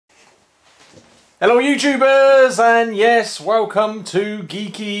Hello YouTubers, and yes, welcome to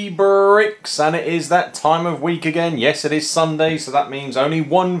Geeky Bricks, and it is that time of week again. Yes, it is Sunday, so that means only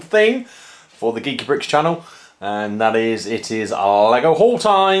one thing for the Geeky Bricks channel, and that is, it is Lego haul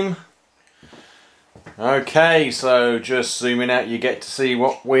time. Okay, so just zooming out, you get to see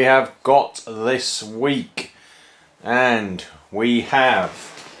what we have got this week. And we have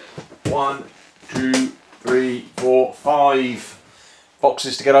 1, 2, 3, 4, 5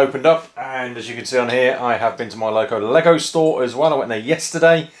 boxes to get opened up, and as you can see on here, I have been to my local Lego store as well. I went there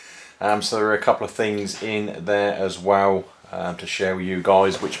yesterday, so there are a couple of things in there as well to share with you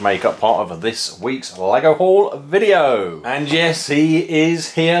guys, which make up part of this week's Lego haul video. And yes, he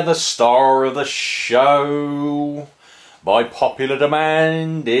is here, the star of the show. By popular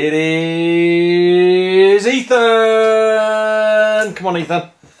demand, it is Ethan! Come on, Ethan.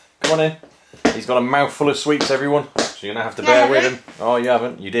 Come on in. He's got a mouthful of sweets, everyone. So you're going to have to bear with him. Oh, you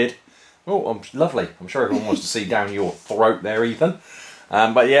haven't? You did? Oh, lovely. I'm sure everyone wants to see down your throat there, Ethan.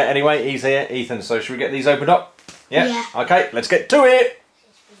 But yeah, anyway, he's here. Ethan, so should we get these opened up? Yeah? Okay, let's get to it.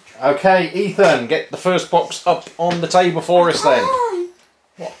 Okay, Ethan, get the first box up on the table for us then.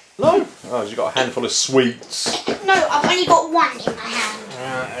 What? No? Oh, you've got a handful of sweets. No, I've only got one in my hand.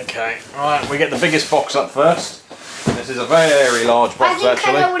 Okay. Alright, we get the biggest box up first. This is a very large box,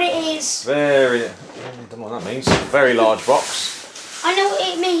 actually. I know what it is. Very... I don't know what that means. Very large box. I know what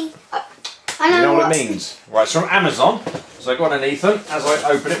it means. I know, you know what it means? Right, it's from Amazon. So go on then, Ethan. As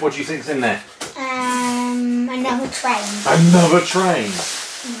I open it, what do you think's in there? Another train. Another train.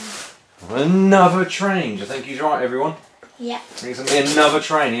 Another train. Do you think he's right, everyone? Yep. It's going to be another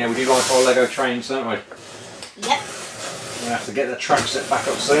train. Yeah, we do like our Lego trains, don't we? Yep. We have to get the track set back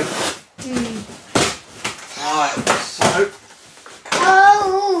up soon. Right, so we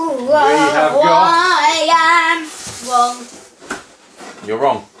have got... I am wrong. You're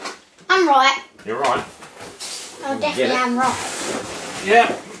wrong. I'm right. You're right. I definitely am wrong. Yeah.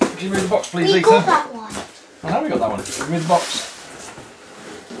 Can you move the box, please, We Ethan? got that one. I know we got that one. Move the box.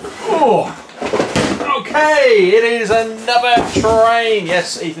 Oh. Okay, it is another train.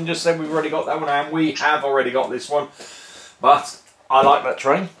 Yes, Ethan just said we've already got that one, and we have already got this one. But I like that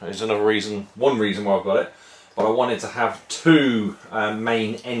train. There's another reason, one reason why I've got it. But I wanted to have two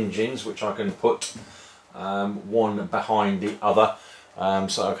main engines, which I can put one behind the other,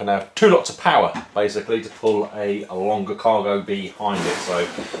 so I can have two lots of power, basically, to pull a longer cargo behind it. So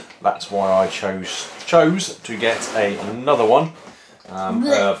that's why I chose to get another one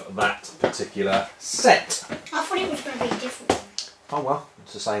of that particular set. I thought it was going to be a different one. Oh well,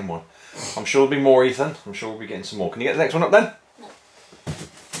 it's the same one. I'm sure there'll be more, Ethan. I'm sure we'll be getting some more. Can you get the next one up then?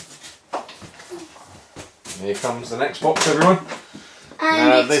 Here comes the next box, everyone.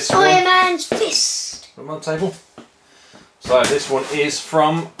 And this it's Iron Man's fist. From on the table. So this one is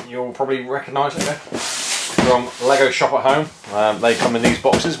from, you'll probably recognise it, from Lego Shop at Home. They come in these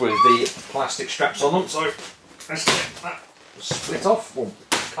boxes with the plastic straps on them. So let's get that split off, or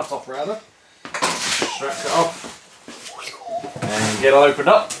cut off rather. Strap it off. And get it opened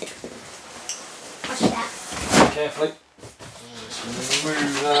up. Watch that. Carefully. Just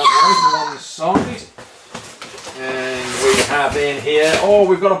move that away from one side. And we have in here, oh,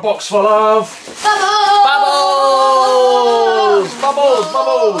 we've got a box full of Bubbles! Bubbles!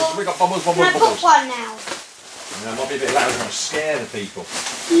 Bubbles! We've got bubbles, bubbles, Can I bubbles. put one now? It might be a bit loud, I'm going to scare the people.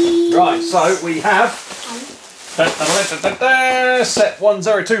 Right, so we have set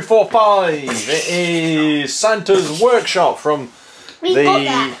 10245. It is Santa's Workshop from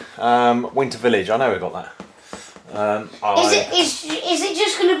the Winter Village. I know we got that. Is it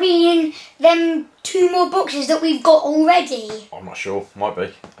just going to be in them two more boxes that we've got already? I'm not sure. Might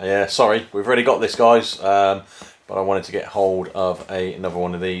be. Yeah, sorry. We've already got this, guys. But I wanted to get hold of another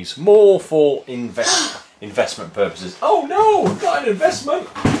one of these. More for investment purposes. Oh no! Not an investment!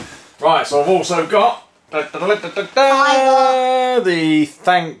 Right, so I've also got the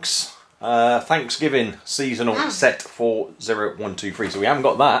Thanksgiving seasonal set for 0123. So we haven't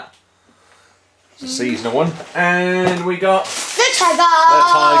got that. It's a seasonal one. And we got the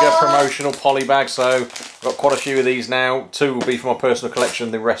Tiger promotional poly bag. So I've got quite a few of these now. 2 will be for my personal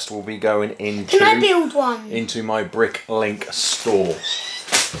collection. The rest will be going into Can I build one? Into my Brick Link store.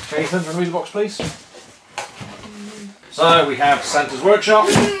 Okay, Ethan, remove the box, please. So we have Santa's Workshop,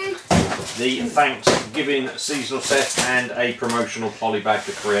 the Thanksgiving seasonal set, and a promotional poly bag,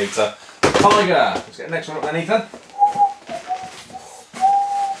 the Creator Tiger. Let's get the next one up then, Ethan.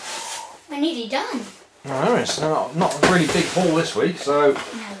 We're nearly done. No, it's not a really big haul this week, so No.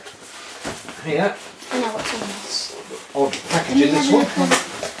 here. I know what's in this. Odd package in this one.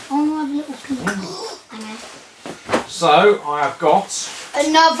 Oh, I have a little peek. I know. So I have got A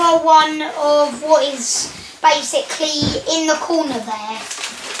another one of what is basically in the corner there.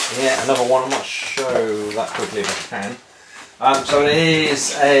 Yeah, another one. I might show that quickly if I can. So it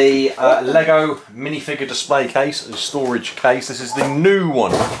is a Lego minifigure display case, a storage case. This is the new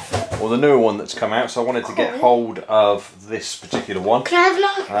one, or the newer one that's come out. So I wanted to get hold of this particular one. Can I have a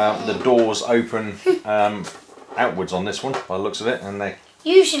look? The doors open outwards on this one, by the looks of it, and they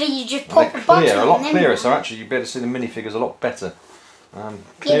usually you just pop a button. Clear, a lot and clearer. So actually, you better see the minifigures a lot better.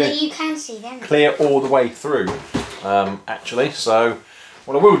 Clear, yeah, but you can see them. Clear all the way through, actually. So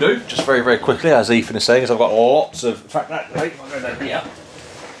what I will do, just very, very quickly, as Ethan is saying, is I've got lots of... In fact, actually, I'll go down here.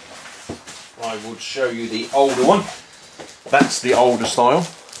 I would show you the older one. That's the older style,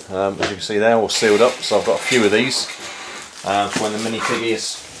 as you can see there, all sealed up. So I've got a few of these for when the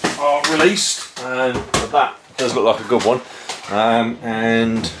minifigures are released. But that does look like a good one.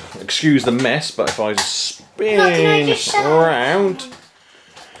 And excuse the mess, but if I just spin around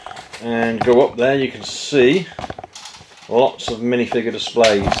and go up there, you can see lots of minifigure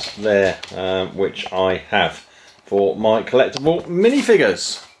displays there, which I have for my collectible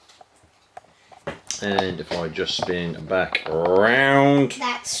minifigures. And if I just spin back around,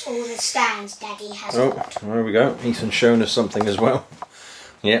 that's all the stands Daddy has. Oh, there we go. Ethan's shown us something as well.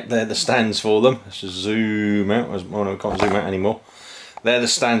 Yep, they're the stands for them. Let's just zoom out. Oh no, I can't zoom out anymore. They're the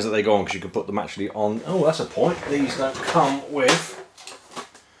stands that they go on, because you can put them actually on. Oh, that's a point. These don't come with...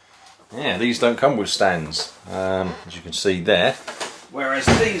 Yeah, these don't come with stands, as you can see there. Whereas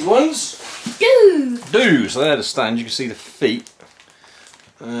these ones do. So they're the stands. You can see the feet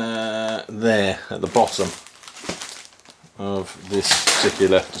there at the bottom of this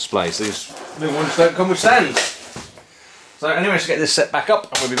particular display. So these new ones don't come with stands. So anyway, let's get this set back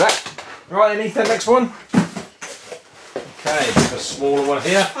up and we'll be back. Right, then, Ethan, next one. Okay, a smaller one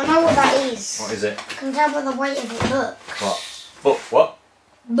here. I know what that is. What is it? I can tell by the weight of it. Look. What?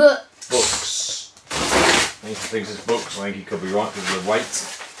 Books. Ethan thinks it's books. I think he could be right because of the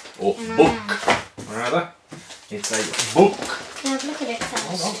weight. Or book, rather. It's a book. Can I have a look at it first?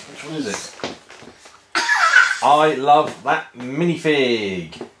 Hold on, which one is it? I love that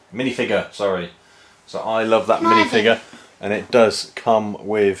minifigure, sorry. So I love that minifigure, and it does come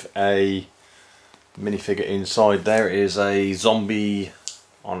with a minifigure inside there. It is a zombie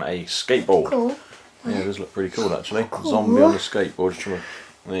on a skateboard. Cool. Yeah, it does look pretty cool actually. Cool. Zombie on a skateboard. Just trying to,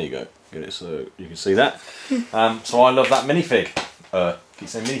 there you go. Get it so you can see that. So I love that minifig. Keep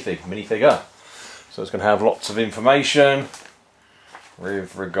saying minifigure. So it's going to have lots of information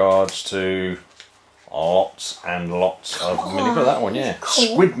with regards to lots and lots of minifigures. Look at that one, yeah.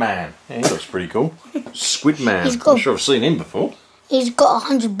 Cool. Squid Man. Yeah, he looks pretty cool. Squid Man. I'm sure I've seen him before. He's got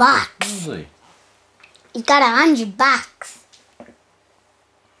 100 bucks. Has he? He's got 100 bucks.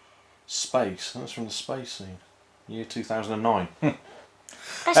 Space. That's from the space scene. Year 2009.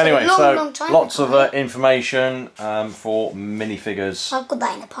 That's anyway, long so lots of information for minifigures. I've got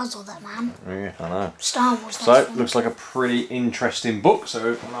that in a puzzle, that man. Yeah, I know. Star Wars. So looks like a pretty interesting book. So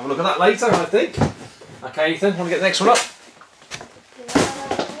we'll have a look at that later, I think. Okay, Ethan, want to get the next one up?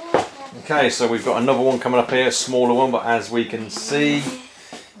 Okay, so we've got another one coming up here, a smaller one, but as we can see,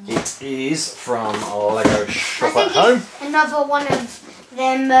 it is from Lego Shop at Home. Another one of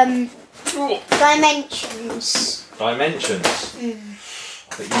them dimensions. Dimensions.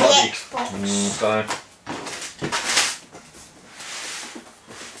 I think you might be.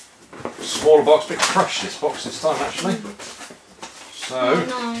 Smaller box, bit crushed this box this time actually. So,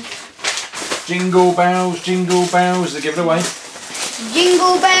 jingle bells, they give it away.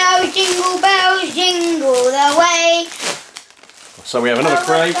 Jingle bells, jingle the way. So we have another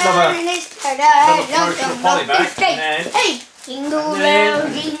crate, another promotional poly bag, hey, jingle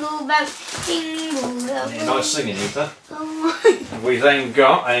bells, jingle bells. Yeah, nice singing, Ethan. And we then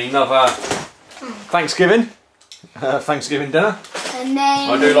got another Thanksgiving dinner. And then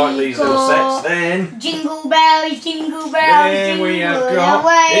I do like these little sets. Then jingle bells, then we have got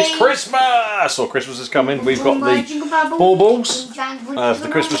it's Christmas, or Christmas is coming. We've got the baubles for the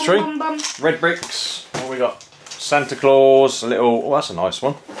Christmas tree, red bricks. What we got? Santa Claus, a little. Oh, that's a nice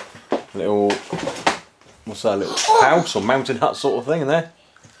one. A little. What's that? A little house or mountain hut sort of thing in there.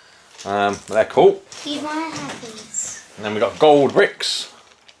 They're cool. These might have these. And then we got gold bricks.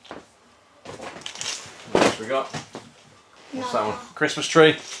 What else we got? What's that one? Christmas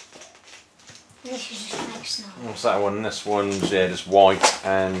tree. This is just like snow. What's that one? This one's, yeah, just white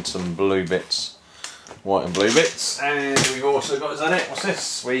and some blue bits. White and blue bits. And we've also got, is that it? What's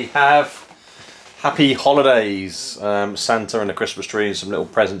this? We have Happy Holidays, Santa and a Christmas tree and some little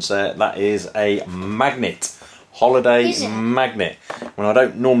presents there. That is a magnet. Holiday magnet. Well, I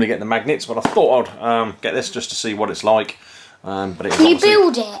don't normally get the magnets, but I thought I'd get this just to see what it's like. But it can you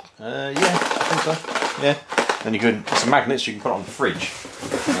build it? Yeah, I think so. Yeah. Then you could, it's a magnet, so you can put it on the fridge,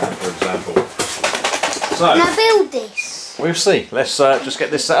 for example. So, can I build this? We'll see. Let's just get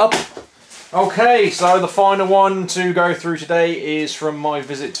this set up. Okay, so the final one to go through today is from my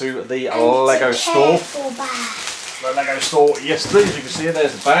visit to the Lego store. The Lego store yesterday, as you can see,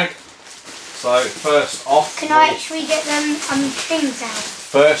 there's the bag. So first off, can I actually get them things out?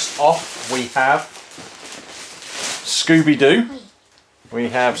 First off, we have Scooby-Doo. We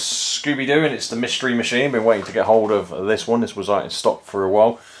have Scooby-Doo, and it's the Mystery Machine. Been waiting to get hold of this one. This was out in stock for a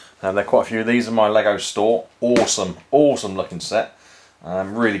while. There are quite a few of these in my Lego store. Awesome, awesome looking set.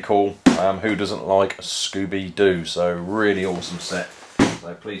 Really cool. Who doesn't like Scooby-Doo? So really awesome set.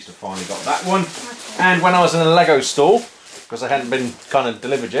 So pleased to finally got that one. And when I was in a Lego store, because they hadn't been kind of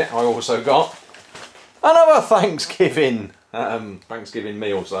delivered yet, I also got another Thanksgiving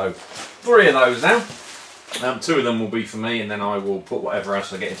meal. So 3 of those now. 2 of them will be for me, and then I will put whatever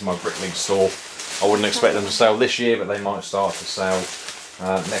else I get into my Bricklink store. I wouldn't expect them to sell this year, but they might start to sell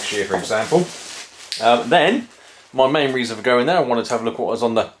next year, for example. Then, my main reason for going there, I wanted to have a look at what was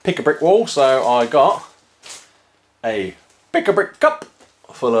on the Pick-a-Brick wall, so I got a Pick-a-Brick cup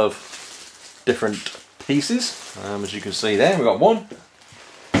full of different pieces. As you can see there, we got one,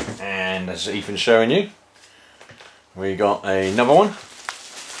 and as Ethan's showing you, we got another one.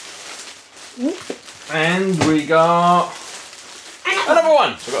 And we got another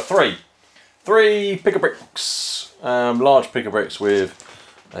one. So we've got 3. 3 Pick-a-Bricks. Large Pick-a-Bricks with,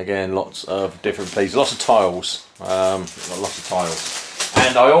 again, lots of different pieces. Lots of tiles. Lots of tiles.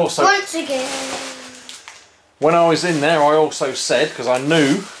 And I also... Once again... When I was in there, I also said, because I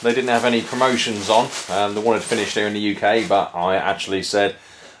knew they didn't have any promotions on, they wanted to finish here in the UK, but I actually said,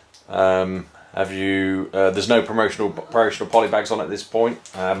 there's no promotional polybags on at this point,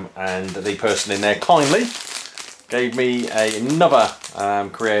 and the person in there kindly gave me another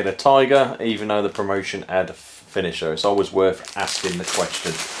Creator Tiger, even though the promotion had finished. So it's always worth asking the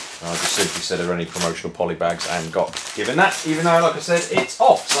question. I just simply said, are there any promotional polybags, and got given that, even though, like I said, it's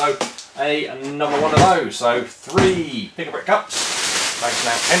off. So another one of those. So 3 Pick-a-Brick cups. Bag's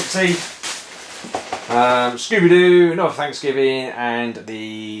now empty. Scooby-Doo, another Thanksgiving, and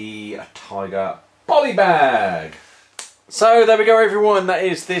the Tiger poly bag. So there we go, everyone. That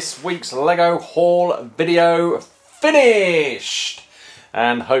is this week's Lego haul video finished.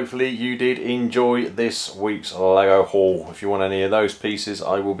 And hopefully you did enjoy this week's Lego haul. If you want any of those pieces,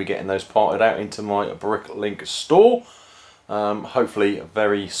 I will be getting those parted out into my Bricklink store. Hopefully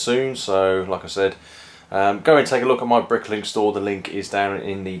very soon. So like I said, go and take a look at my Bricklink store. The link is down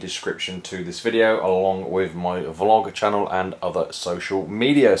in the description to this video, along with my vlog channel and other social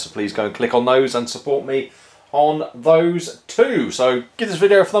media. So please go and click on those and support me on those too. So give this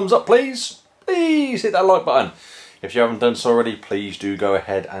video a thumbs up, please. Please hit that like button. If you haven't done so already, please do go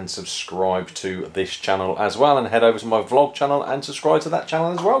ahead and subscribe to this channel as well, and head over to my vlog channel and subscribe to that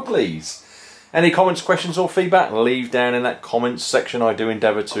channel as well, please. Any comments, questions or feedback, leave down in that comments section. I do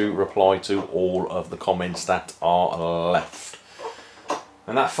endeavour to reply to all of the comments that are left.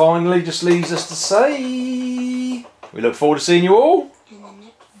 And that finally just leaves us to say, we look forward to seeing you all in the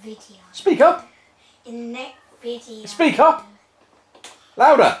next video. Speak up. In the next video. Speak up.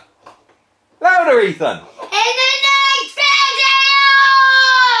 Louder. Louder, Ethan. In the next video!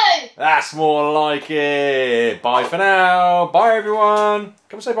 That's more like it. Bye for now. Bye, everyone.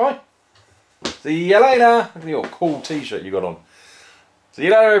 Come and say bye. See you later. Look at your cool t-shirt you got on. See you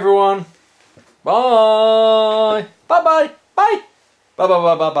later, everyone. Bye. Bye-bye. Bye.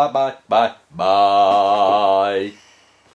 Bye-bye. Bye-bye. Bye. Bye. Bye.